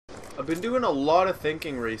I've been doing a lot of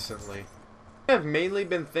thinking recently. What I've mainly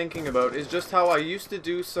been thinking about is just how I used to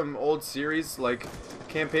do some old series like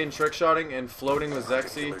Campaign Trickshotting and Floating with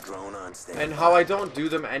Zexzi, and how I don't do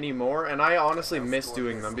them anymore, and I honestly miss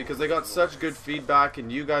doing them because they got such good feedback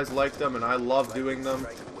and you guys like them and I love doing them.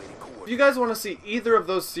 If you guys want to see either of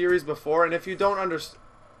those series before, and if you don't understand,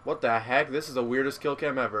 what the heck, this is the weirdest kill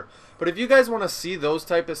cam ever, but if you guys want to see those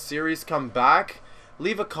type of series come back,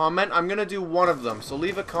 leave a comment. I'm gonna do one of them, so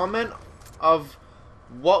leave a comment of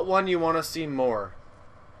what one you want to see more.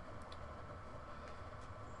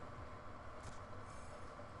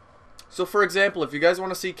 So for example, if you guys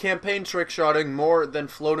want to see Campaign Trickshotting more than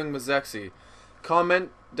Floating with Zexzi, comment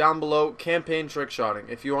down below Campaign Trickshotting.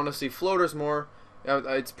 If you want to see floaters more,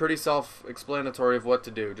 it's pretty self-explanatory of what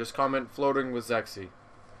to do. Just comment Floating with Zexzi.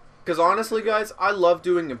 Because honestly guys, I love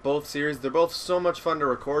doing both series. They're both so much fun to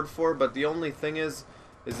record for, but the only thing is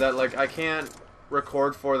that like I can't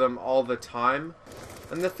record for them all the time.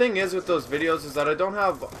 And the thing is with those videos is that I don't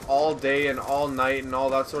have all day and all night and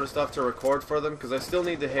all that sort of stuff to record for them, because I still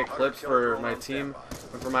need to hit clips for my team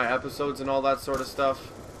and for my episodes and all that sort of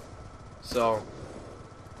stuff. So,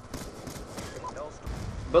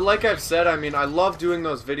 but like I've said, I mean, I love doing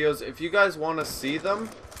those videos. If you guys want to see them,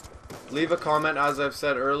 leave a comment as I've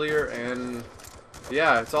said earlier, and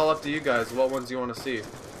yeah, it's all up to you guys what ones you want to see,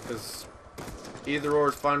 because either or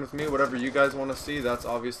is fine with me. Whatever you guys want to see, that's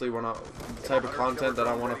obviously the type of content that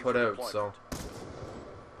I want to put out. So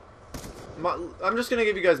I'm just gonna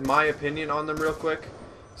give you guys my opinion on them real quick.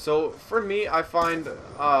 So for me, I find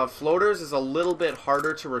floaters is a little bit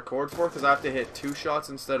harder to record for because I have to hit 2 shots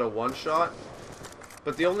instead of 1 shot.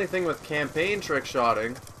 But the only thing with Campaign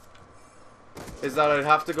Trickshotting is that I'd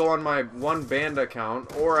have to go on my one band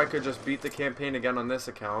account, or I could just beat the campaign again on this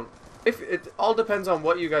account. If it all depends on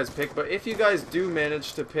what you guys pick, but if you guys do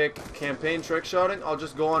manage to pick Campaign Trickshotting, I'll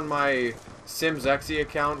just go on my Zexzi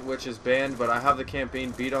account, which is banned, but I have the campaign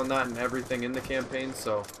beat on that and everything in the campaign,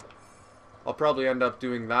 so I'll probably end up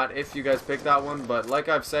doing that if you guys pick that one. But like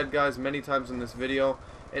I've said guys many times in this video,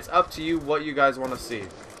 it's up to you what you guys want to see.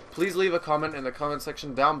 Please leave a comment in the comment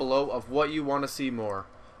section down below of what you want to see more.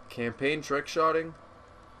 Campaign Trickshotting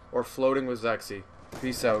or Floating with Zexzi.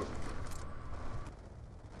 Peace out.